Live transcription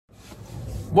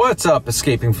What's up,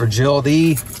 Escaping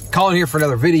Fragility? Calling here for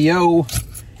another video.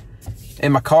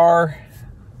 In my car,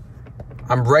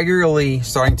 I'm regularly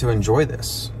starting to enjoy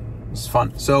this. It's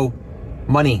fun. So,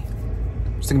 money.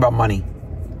 Just think about money.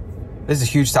 This is a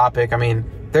huge topic. I mean,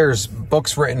 there's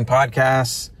books written,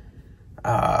 podcasts,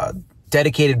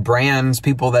 dedicated brands,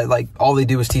 people that like all they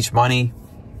do is teach money.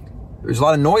 There's a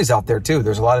lot of noise out there too.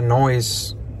 There's a lot of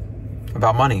noise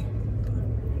about money.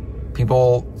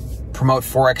 People promote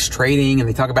Forex trading and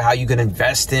they talk about how you can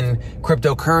invest in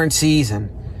cryptocurrencies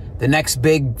and the next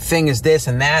big thing is this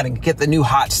and that and get the new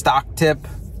hot stock tip.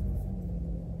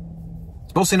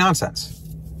 It's mostly nonsense.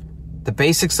 The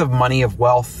basics of money, of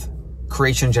wealth,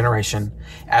 creation, generation,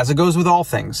 as it goes with all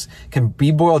things, can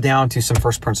be boiled down to some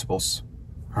first principles.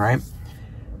 All right.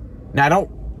 Now, I don't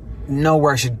know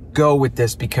where I should go with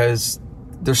this because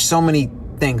there's so many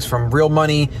things from real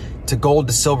money to gold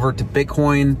to silver to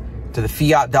Bitcoin to the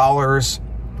fiat dollars,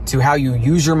 to how you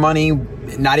use your money,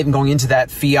 not even going into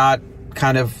that fiat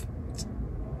kind of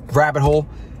rabbit hole.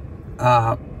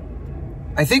 I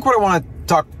think what I want to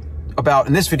talk about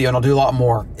in this video, and I'll do a lot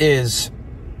more, is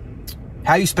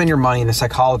how you spend your money and the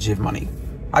psychology of money.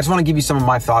 I just want to give you some of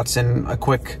my thoughts and a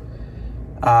quick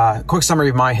summary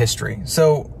of my history.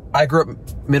 So I grew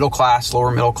up middle class, lower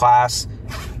middle class.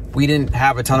 We didn't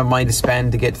have a ton of money to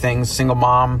spend to get things. Single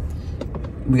mom.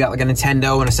 We got like a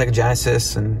Nintendo and a Sega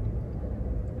Genesis, and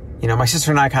you know, my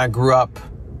sister and I kind of grew up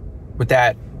with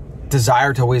that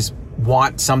desire to always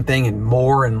want something and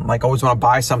more, and like always want to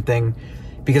buy something,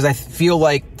 because I feel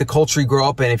like the culture you grow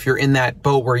up in, if you're in that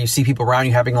boat where you see people around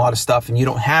you having a lot of stuff and you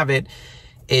don't have it,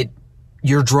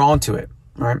 you're drawn to it.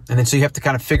 Right. And then so you have to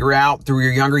kind of figure out through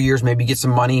your younger years, maybe get some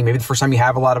money. Maybe the first time you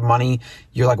have a lot of money,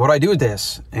 you're like, what do I do with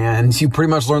this? And you pretty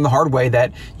much learn the hard way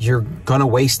that you're going to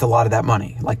waste a lot of that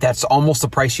money. Like that's almost the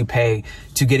price you pay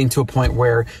to getting to a point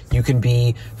where you can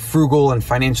be frugal and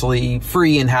financially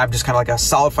free and have just kind of like a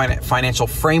solid financial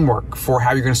framework for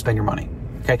how you're going to spend your money.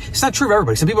 Okay. It's not true of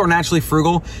everybody. Some people are naturally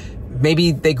frugal.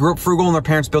 Maybe they grew up frugal and their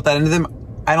parents built that into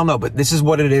them. I don't know, but this is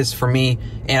what it is for me.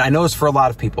 And I know it's for a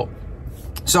lot of people.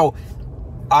 So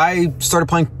I started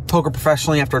playing poker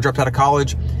professionally after I dropped out of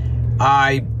college.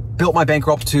 I built my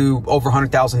bankroll up to over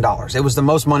 $100,000. It was the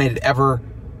most money I'd ever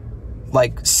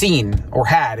like seen or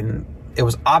had. And it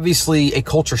was obviously a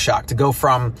culture shock to go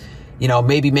from, you know,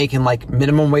 maybe making like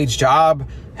minimum wage job.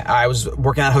 I was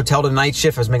working at a hotel to night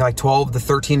shift. I was making like 12 to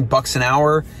 13 bucks an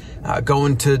hour,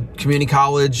 going to community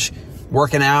college,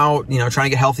 working out, you know, trying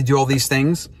to get healthy, do all these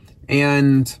things.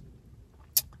 And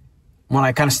when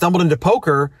I kind of stumbled into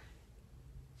poker,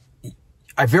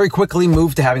 I very quickly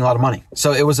moved to having a lot of money.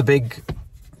 So it was a big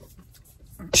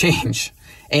change.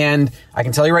 And I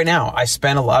can tell you right now, I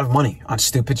spent a lot of money on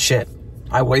stupid shit.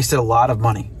 I wasted a lot of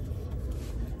money.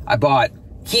 I bought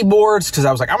keyboards because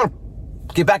I was like, I'm going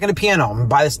to get back into piano. I'm going to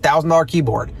buy this $1,000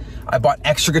 keyboard. I bought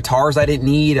extra guitars I didn't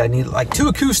need. I need like 2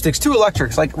 acoustics, 2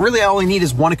 electrics. Like really I only need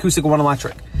is 1 acoustic and 1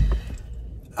 electric.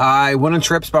 I went on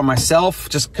trips by myself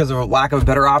just because of a lack of a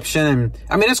better option. And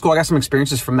I mean, it's cool. I got some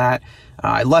experiences from that.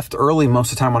 I left early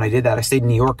most of the time when I did that. I stayed in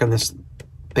New York and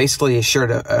basically shared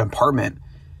an apartment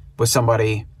with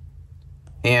somebody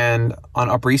and on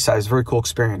Upper East Side. It was a very cool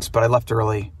experience, but I left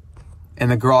early.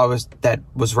 And the girl that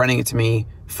was renting it to me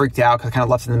freaked out because I kind of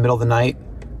left in the middle of the night.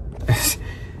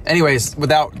 Anyways,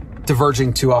 without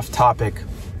diverging too off topic,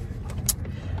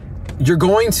 you're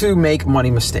going to make money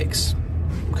mistakes.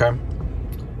 Okay.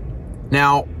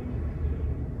 Now,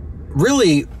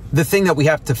 really, the thing that we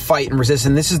have to fight and resist,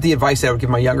 and this is the advice that I would give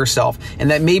my younger self,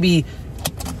 and that may be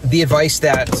the advice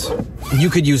that you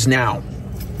could use now.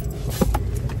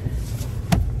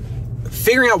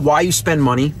 Figuring out why you spend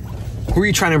money, who are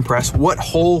you trying to impress, what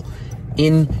hole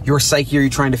in your psyche are you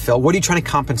trying to fill, what are you trying to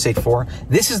compensate for?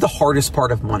 This is the hardest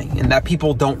part of money, and that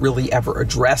people don't really ever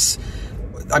address.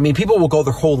 I mean, people will go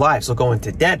their whole lives. They'll go into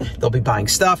debt. They'll be buying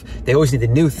stuff. They always need a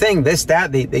new thing, this,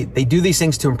 that. They do these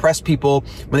things to impress people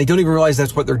when they don't even realize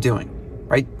that's what they're doing,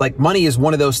 right? Like money is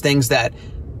one of those things that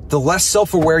the less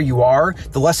self-aware you are,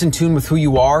 the less in tune with who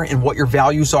you are and what your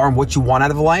values are and what you want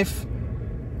out of life,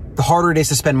 the harder it is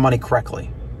to spend money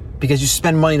correctly. Because you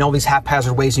spend money in all these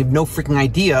haphazard ways. And you have no freaking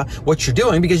idea what you're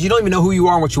doing because you don't even know who you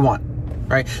are and what you want,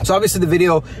 right? So obviously the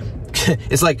video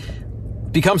is like,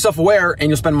 become self-aware and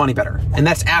you'll spend money better. And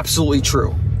that's absolutely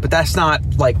true. But that's not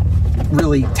like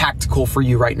really tactical for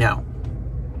you right now.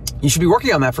 You should be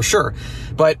working on that for sure.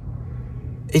 But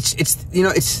it's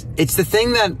the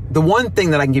thing that, the one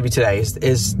thing that I can give you today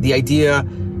is the idea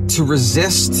to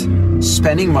resist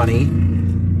spending money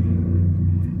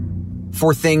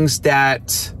for things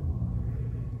that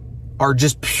are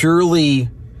just purely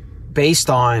based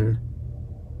on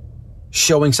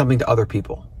showing something to other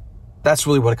people. That's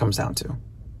really what it comes down to.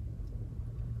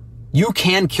 You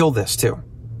can kill this too.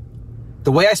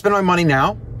 The way I spend my money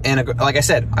now, and like I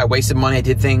said, I wasted money, I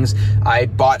did things, I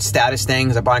bought status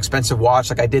things, I bought an expensive watch,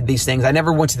 like I did these things. I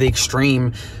never went to the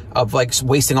extreme of like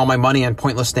wasting all my money on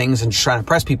pointless things and just trying to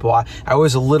impress people. I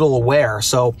was a little aware,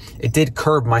 so it did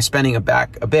curb my spending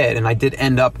back a bit, and I did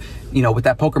end up, with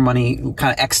that poker money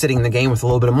kind of exiting the game with a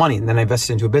little bit of money, and then I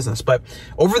invested into a business. But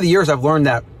over the years, I've learned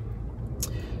that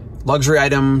luxury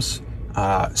items,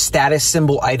 status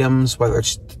symbol items, whether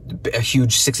it's a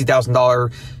huge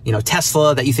 $60,000,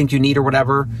 Tesla that you think you need or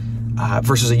whatever,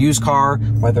 versus a used car,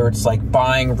 whether it's like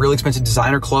buying really expensive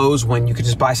designer clothes when you could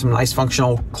just buy some nice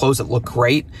functional clothes that look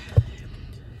great.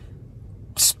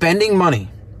 Spending money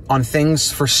on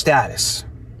things for status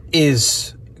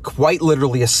is quite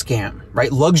literally a scam,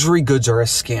 right? Luxury goods are a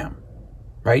scam.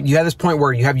 Right? You have this point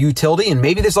where you have utility, and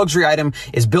maybe this luxury item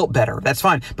is built better. That's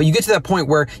fine. But you get to that point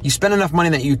where you spend enough money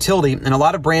on that utility, and a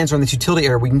lot of brands are in this utility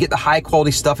area. We can get the high quality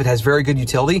stuff. It has very good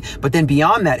utility. But then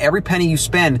beyond that, every penny you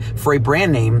spend for a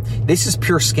brand name, this is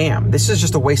pure scam. This is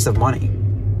just a waste of money.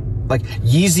 Like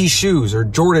Yeezy shoes or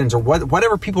Jordans or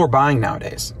whatever people are buying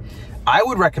nowadays. I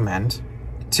would recommend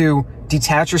to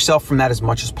detach yourself from that as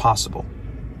much as possible.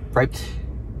 Right?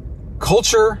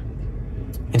 Culture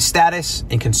and status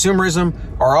and consumerism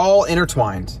are all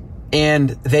intertwined,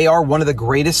 and they are one of the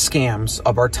greatest scams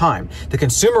of our time. The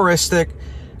consumeristic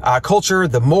culture,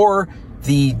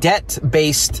 the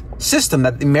debt-based system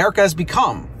that America has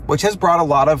become, which has brought a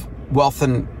lot of wealth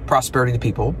and prosperity to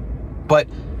people. But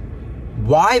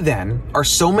why then are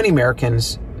so many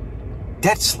Americans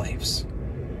debt slaves?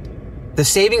 The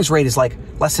savings rate is like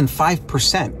less than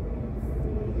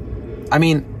 5%. I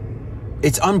mean,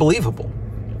 it's unbelievable.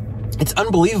 It's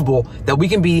unbelievable that we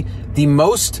can be the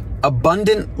most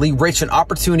abundantly rich in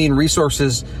opportunity and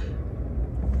resources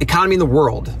economy in the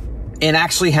world and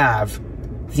actually have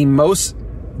the most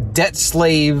debt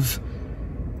slave,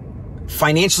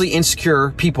 financially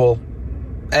insecure people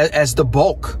as the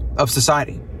bulk of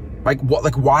society.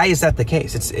 Why is that the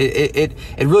case? It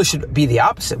really should be the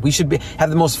opposite. We should have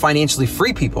the most financially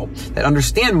free people that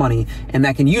understand money and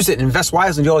that can use it and invest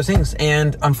wisely and do all these things.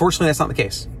 And unfortunately, that's not the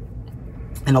case.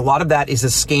 And a lot of that is a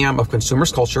scam of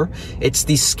consumers culture. It's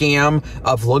the scam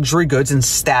of luxury goods and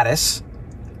status,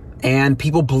 and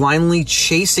people blindly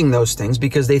chasing those things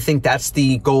because they think that's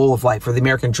the goal of life or the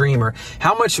American dream, or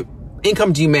how much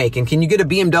income do you make, and can you get a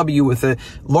BMW with a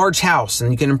large house,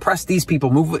 and you can impress these people,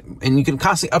 move, and you can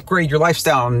constantly upgrade your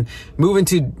lifestyle and move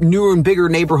into newer and bigger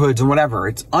neighborhoods and whatever.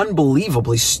 It's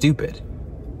unbelievably stupid.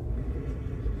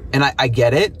 And I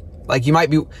get it. Like you might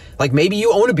be, like maybe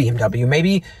you own a BMW,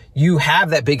 maybe you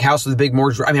have that big house with a big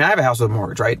mortgage. I mean, I have a house with a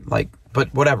mortgage, right?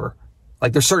 But whatever.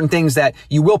 Like there's certain things that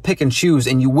you will pick and choose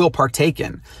and you will partake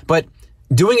in, but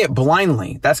doing it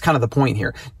blindly, that's kind of the point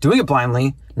here. Doing it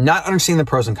blindly, not understanding the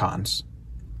pros and cons.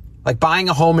 Like buying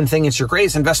a home and thinking it's your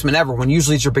greatest investment ever when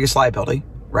usually it's your biggest liability,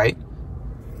 right?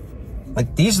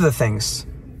 Like these are the things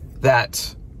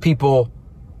that people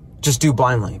just do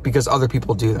blindly because other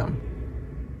people do them.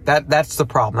 That's the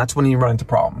problem. That's when you run into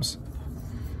problems.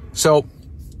 So,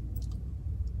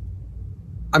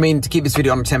 I mean, to keep this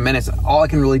video under 10 minutes, all I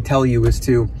can really tell you is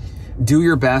to do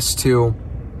your best to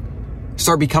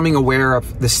start becoming aware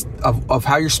of this, of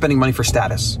how you're spending money for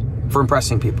status, for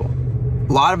impressing people.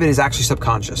 A lot of it is actually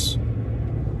subconscious.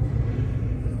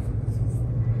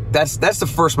 That's the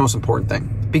first most important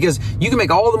thing, because you can make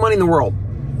all the money in the world,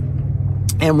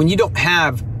 and when you don't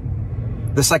have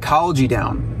the psychology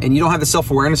down and you don't have the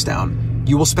self-awareness down,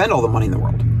 you will spend all the money in the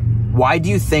world. Why do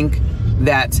you think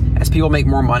that as people make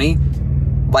more money,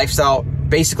 lifestyle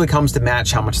basically comes to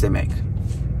match how much they make,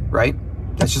 right?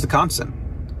 That's just a constant.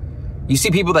 You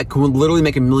see people that can literally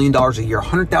make $1 million a year,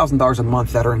 $100,000 a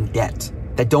month, that are in debt,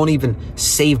 that don't even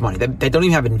save money, that don't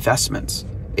even have investments.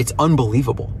 It's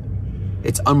unbelievable.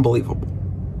 It's unbelievable.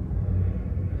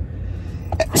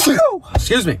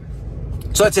 Excuse me.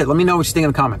 So that's it. Let me know what you think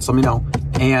in the comments. Let me know.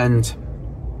 And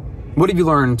what have you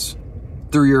learned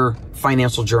through your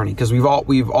financial journey? Because we've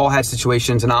all had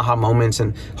situations and aha moments,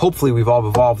 and hopefully we've all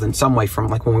evolved in some way from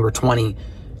like when we were 20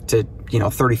 to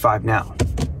 35 now.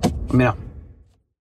 Let me know.